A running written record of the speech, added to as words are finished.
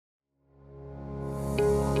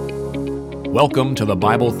Welcome to the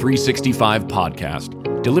Bible 365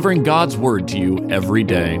 podcast, delivering God's Word to you every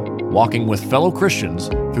day, walking with fellow Christians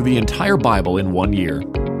through the entire Bible in 1 year.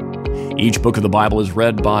 Each book of the Bible is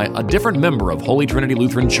read by a different member of Holy Trinity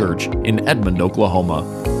Lutheran Church in Edmond, Oklahoma,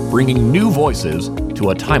 bringing new voices to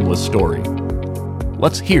a timeless story.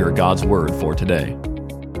 Let's hear God's Word for today.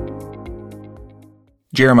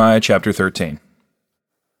 Jeremiah chapter 13.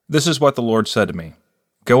 This is what the Lord said to me.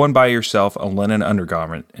 Go and buy yourself a linen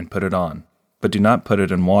undergarment and put it on, but do not put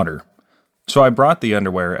it in water. So I brought the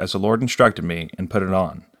underwear as the Lord instructed me and put it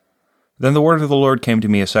on. Then the word of the Lord came to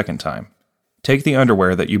me a second time. Take the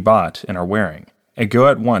underwear that you bought and are wearing, and go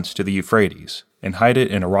at once to the Euphrates, and hide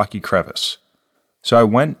it in a rocky crevice. So I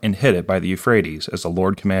went and hid it by the Euphrates as the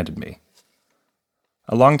Lord commanded me.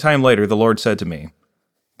 A long time later the Lord said to me,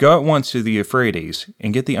 Go at once to the Euphrates,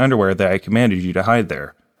 and get the underwear that I commanded you to hide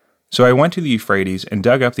there. So I went to the Euphrates and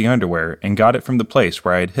dug up the underwear and got it from the place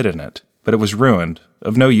where I had hidden it, but it was ruined,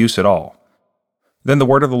 of no use at all. Then the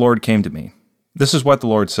word of the Lord came to me. This is what the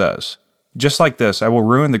Lord says. Just like this, I will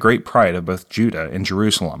ruin the great pride of both Judah and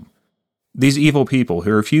Jerusalem. These evil people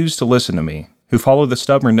who refuse to listen to me, who follow the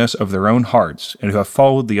stubbornness of their own hearts, and who have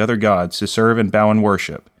followed the other gods to serve and bow and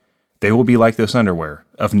worship, they will be like this underwear,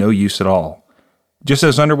 of no use at all. Just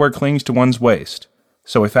as underwear clings to one's waist,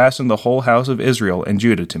 so I fastened the whole house of Israel and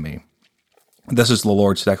Judah to me. This is the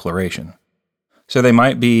Lord's declaration. So they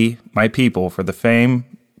might be my people for the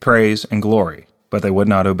fame, praise, and glory, but they would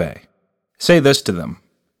not obey. Say this to them.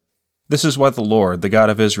 This is what the Lord, the God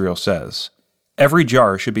of Israel, says. Every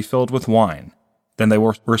jar should be filled with wine. Then they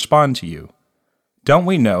will respond to you. Don't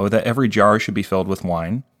we know that every jar should be filled with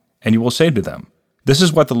wine? And you will say to them, This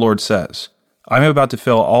is what the Lord says. I am about to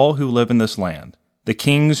fill all who live in this land, the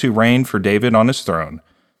kings who reigned for David on his throne,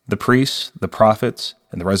 the priests, the prophets,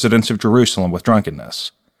 and the residents of Jerusalem with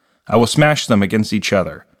drunkenness. I will smash them against each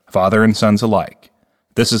other, father and sons alike.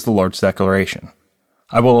 This is the Lord's declaration.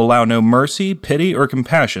 I will allow no mercy, pity, or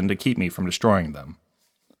compassion to keep me from destroying them.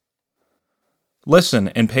 Listen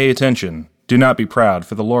and pay attention. Do not be proud,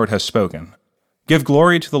 for the Lord has spoken. Give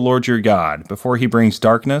glory to the Lord your God, before he brings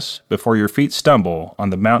darkness, before your feet stumble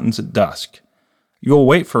on the mountains at dusk. You will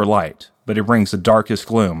wait for light, but it brings the darkest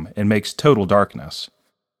gloom and makes total darkness.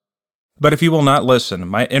 But if you will not listen,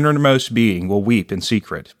 my innermost being will weep in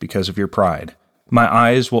secret because of your pride. My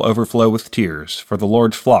eyes will overflow with tears, for the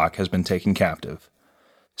Lord's flock has been taken captive.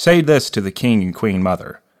 Say this to the king and queen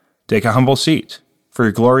mother. Take a humble seat, for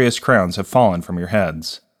your glorious crowns have fallen from your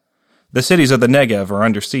heads. The cities of the Negev are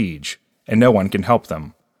under siege, and no one can help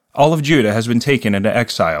them. All of Judah has been taken into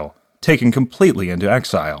exile, taken completely into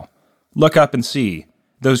exile. Look up and see,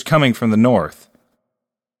 those coming from the north.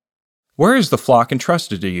 Where is the flock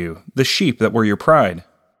entrusted to you, the sheep that were your pride?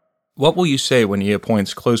 What will you say when he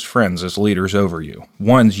appoints close friends as leaders over you,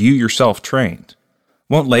 ones you yourself trained?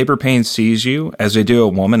 Won't labor pains seize you, as they do a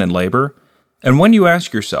woman in labor? And when you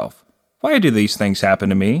ask yourself, why do these things happen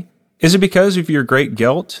to me? Is it because of your great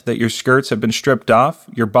guilt that your skirts have been stripped off,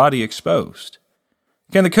 your body exposed?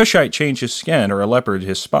 Can the Cushite change his skin or a leopard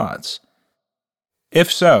his spots?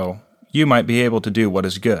 If so, you might be able to do what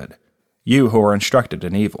is good, you who are instructed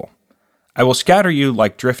in evil. I will scatter you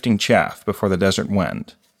like drifting chaff before the desert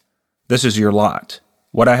wind. This is your lot,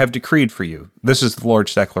 what I have decreed for you. This is the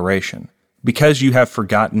Lord's declaration. Because you have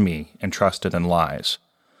forgotten me and trusted in lies.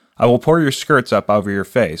 I will pour your skirts up over your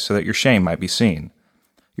face so that your shame might be seen.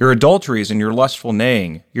 Your adulteries and your lustful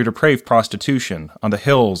neighing, your depraved prostitution, on the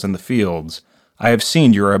hills and the fields, I have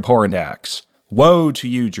seen your abhorrent acts. Woe to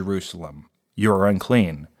you, Jerusalem! You are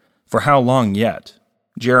unclean. For how long yet?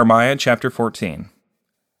 Jeremiah chapter 14.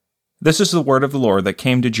 This is the word of the Lord that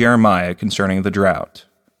came to Jeremiah concerning the drought.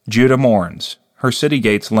 Judah mourns, her city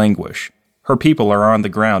gates languish, her people are on the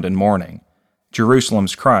ground in mourning.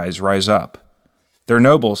 Jerusalem's cries rise up. Their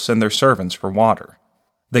nobles send their servants for water.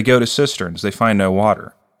 They go to cisterns, they find no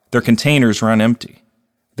water. Their containers run empty.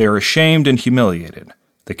 They are ashamed and humiliated.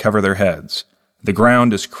 They cover their heads. The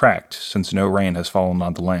ground is cracked since no rain has fallen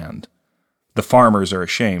on the land. The farmers are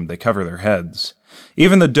ashamed, they cover their heads.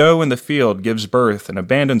 Even the doe in the field gives birth and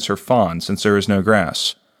abandons her fawn since there is no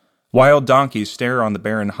grass. Wild donkeys stare on the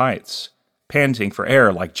barren heights, panting for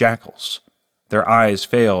air like jackals. Their eyes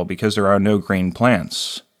fail because there are no green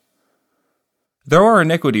plants. Though our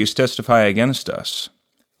iniquities testify against us,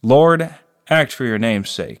 Lord, act for your name's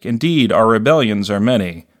sake. Indeed, our rebellions are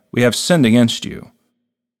many. We have sinned against you.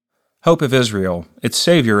 Hope of Israel, its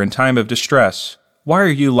Savior in time of distress, why are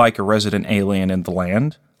you like a resident alien in the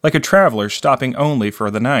land, like a traveler stopping only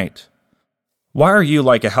for the night? Why are you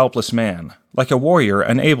like a helpless man, like a warrior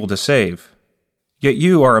unable to save? Yet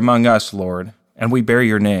you are among us, Lord, and we bear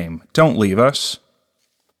your name. Don't leave us.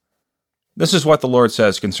 This is what the Lord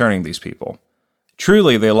says concerning these people.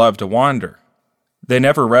 Truly they love to wander. They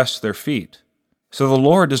never rest their feet. So the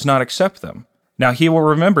Lord does not accept them. Now he will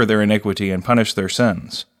remember their iniquity and punish their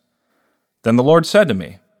sins. Then the Lord said to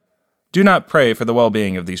me, Do not pray for the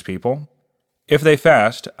well-being of these people. If they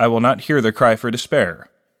fast, I will not hear their cry for despair.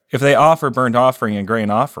 If they offer burnt offering and grain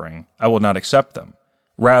offering, I will not accept them.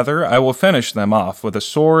 Rather, I will finish them off with a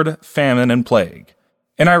sword, famine, and plague.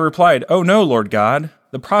 And I replied, Oh no, Lord God,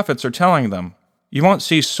 the prophets are telling them, You won't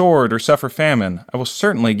see sword or suffer famine. I will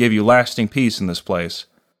certainly give you lasting peace in this place.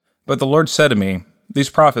 But the Lord said to me, These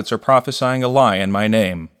prophets are prophesying a lie in my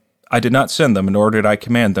name. I did not send them, nor did I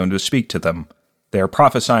command them to speak to them. They are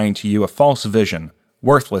prophesying to you a false vision,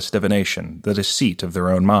 worthless divination, the deceit of their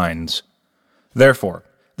own minds. Therefore,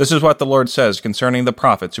 this is what the Lord says concerning the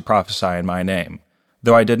prophets who prophesy in my name,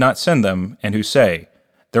 though I did not send them, and who say,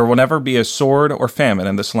 There will never be a sword or famine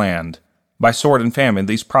in this land. By sword and famine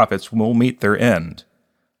these prophets will meet their end.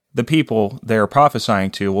 The people they are prophesying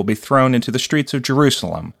to will be thrown into the streets of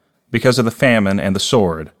Jerusalem because of the famine and the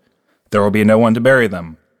sword. There will be no one to bury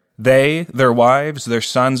them. They, their wives, their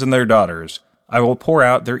sons, and their daughters, I will pour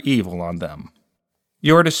out their evil on them.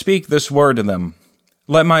 You are to speak this word to them.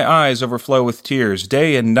 Let my eyes overflow with tears,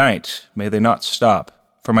 day and night may they not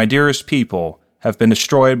stop, for my dearest people have been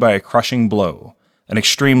destroyed by a crushing blow, an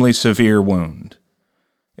extremely severe wound.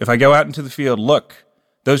 If I go out into the field, look,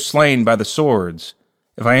 those slain by the swords.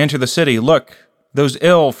 If I enter the city, look, those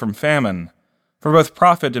ill from famine. For both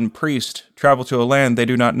prophet and priest travel to a land they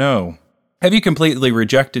do not know. Have you completely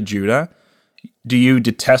rejected Judah? Do you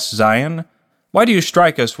detest Zion? Why do you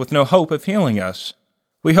strike us with no hope of healing us?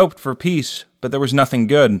 We hoped for peace, but there was nothing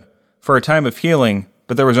good, for a time of healing,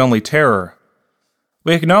 but there was only terror.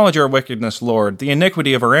 We acknowledge our wickedness, Lord, the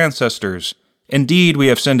iniquity of our ancestors. Indeed, we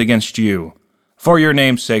have sinned against you. For your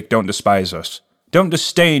name's sake, don't despise us. Don't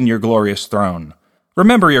disdain your glorious throne.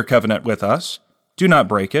 Remember your covenant with us. Do not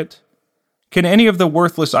break it. Can any of the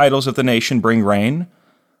worthless idols of the nation bring rain?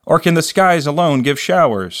 Or can the skies alone give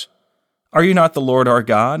showers? Are you not the Lord our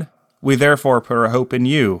God? We therefore put our hope in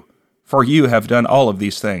you, for you have done all of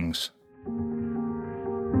these things.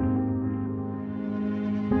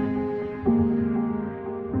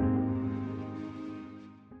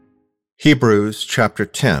 Hebrews chapter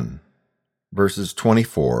 10, verses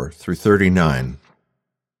 24 through 39.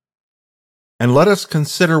 And let us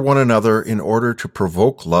consider one another in order to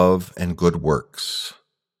provoke love and good works,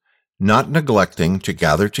 not neglecting to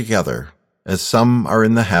gather together, as some are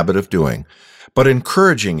in the habit of doing, but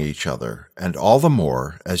encouraging each other, and all the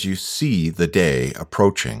more as you see the day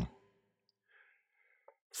approaching.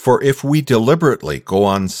 For if we deliberately go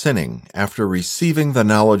on sinning after receiving the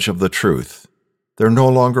knowledge of the truth, there no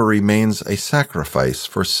longer remains a sacrifice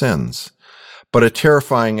for sins, but a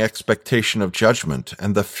terrifying expectation of judgment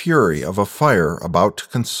and the fury of a fire about to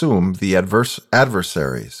consume the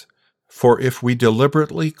adversaries. For if we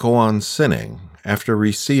deliberately go on sinning after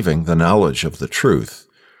receiving the knowledge of the truth,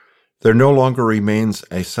 there no longer remains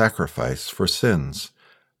a sacrifice for sins,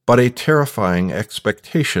 but a terrifying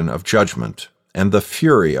expectation of judgment and the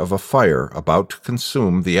fury of a fire about to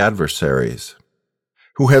consume the adversaries.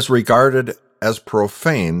 Who has regarded as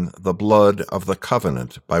profane the blood of the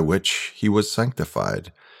covenant by which he was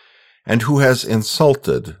sanctified, and who has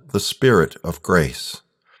insulted the Spirit of grace.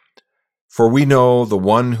 For we know the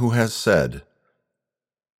one who has said,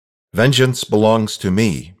 Vengeance belongs to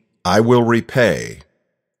me, I will repay.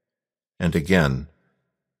 And again,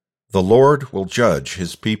 the Lord will judge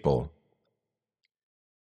his people.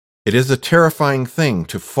 It is a terrifying thing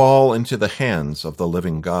to fall into the hands of the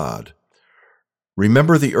living God.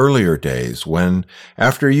 Remember the earlier days when,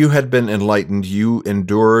 after you had been enlightened, you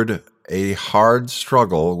endured a hard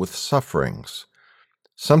struggle with sufferings.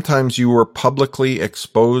 Sometimes you were publicly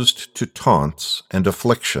exposed to taunts and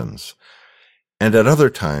afflictions, and at other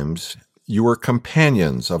times you were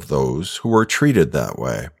companions of those who were treated that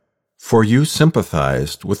way. For you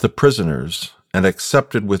sympathized with the prisoners and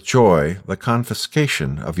accepted with joy the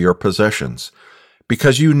confiscation of your possessions,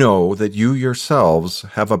 because you know that you yourselves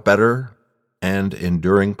have a better and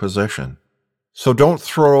enduring possession. So don't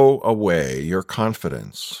throw away your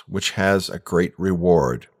confidence, which has a great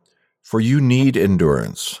reward, for you need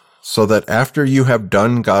endurance, so that after you have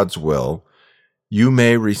done God's will, you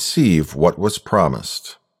may receive what was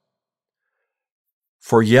promised.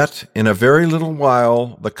 For yet in a very little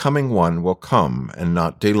while the coming one will come and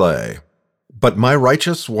not delay. But my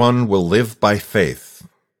righteous one will live by faith,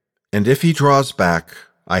 and if he draws back,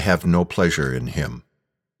 I have no pleasure in him.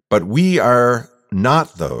 But we are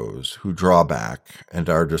not those who draw back and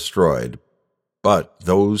are destroyed, but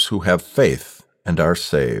those who have faith and are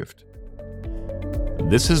saved.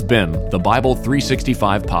 This has been the Bible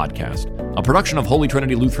 365 podcast, a production of Holy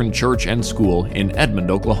Trinity Lutheran Church and School in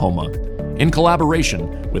Edmond, Oklahoma, in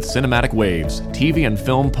collaboration with Cinematic Waves TV and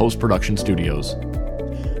Film Post-Production Studios.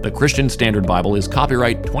 The Christian Standard Bible is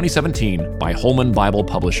copyright 2017 by Holman Bible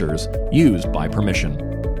Publishers, used by permission.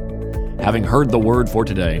 Having heard the word for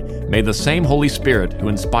today, may the same Holy Spirit who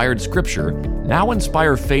inspired Scripture now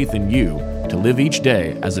inspire faith in you to live each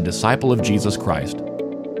day as a disciple of Jesus Christ.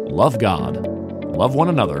 Love God, love one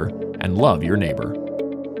another, and love your neighbor.